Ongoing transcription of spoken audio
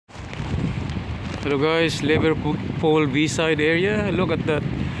Hello guys, Liverpool Bayside area. Look at that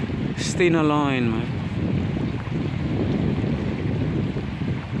Stena line, man.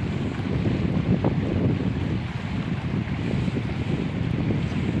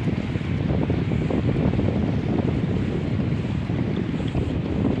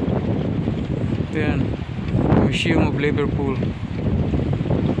 Then Museum of Liverpool.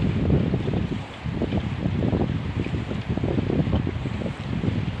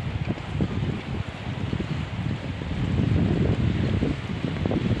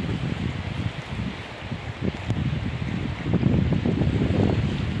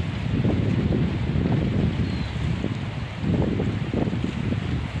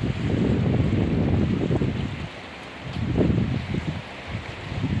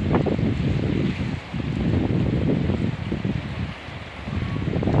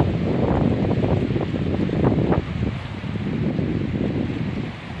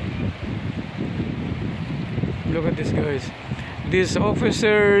 Look at this, guys. These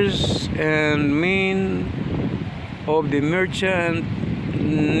officers and men of the merchant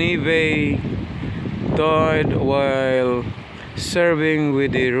navy died while serving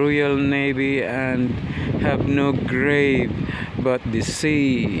with the Royal Navy and have no grave but the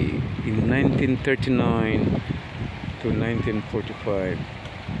sea in 1939 to 1945.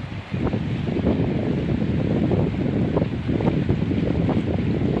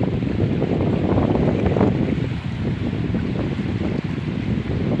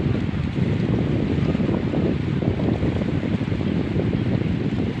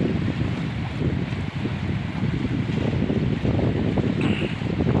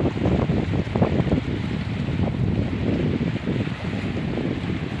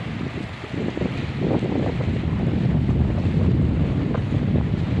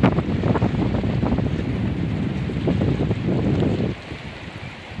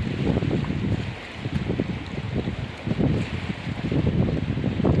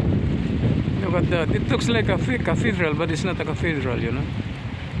 Look at that. It looks like a cathedral, but it's not a cathedral, you know.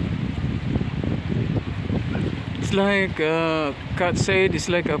 It's like Kat said, it's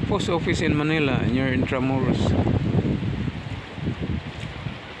like a post office in Manila, and you're in Intramuros.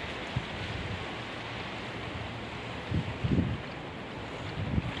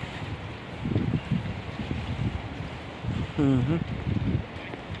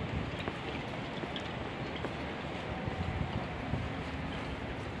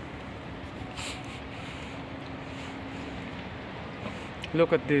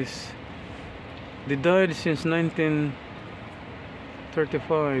 Look at this. They died since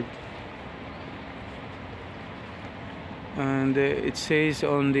 1935, and it says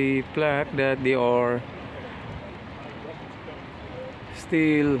on the plaque that they are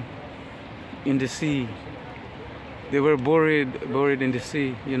still in the sea. They were buried in the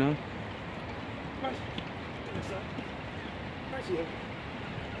sea, you know.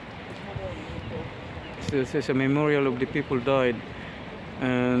 So this is a memorial of the people died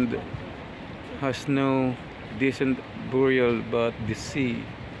and has no decent burial but the sea.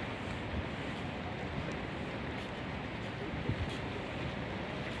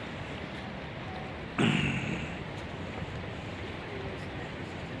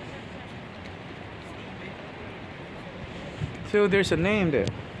 So there's a name there.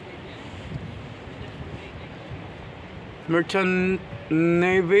 Merchant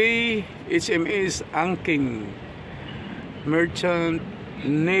Navy HMS Anking. Merchant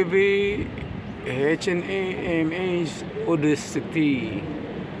Navy HMS Odyssey.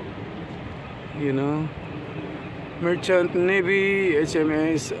 You know, Merchant Navy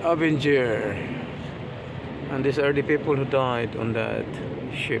HMS Avenger. And these are the people who died on that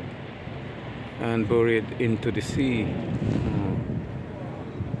ship and buried into the sea.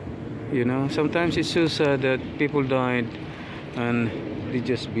 You know, sometimes it's so sad that people died and they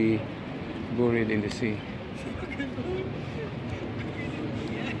just be buried in the sea.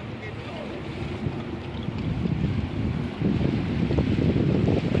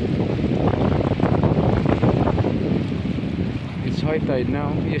 It's high tide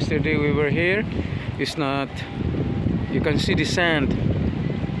now. Yesterday we were here. It's not. You can see the sand.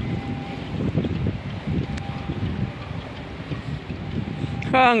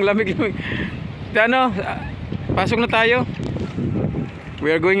 Ang lamig-lamig. Ano? Pasok na tayo.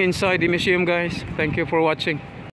 We are going inside the museum, guys. Thank you for watching.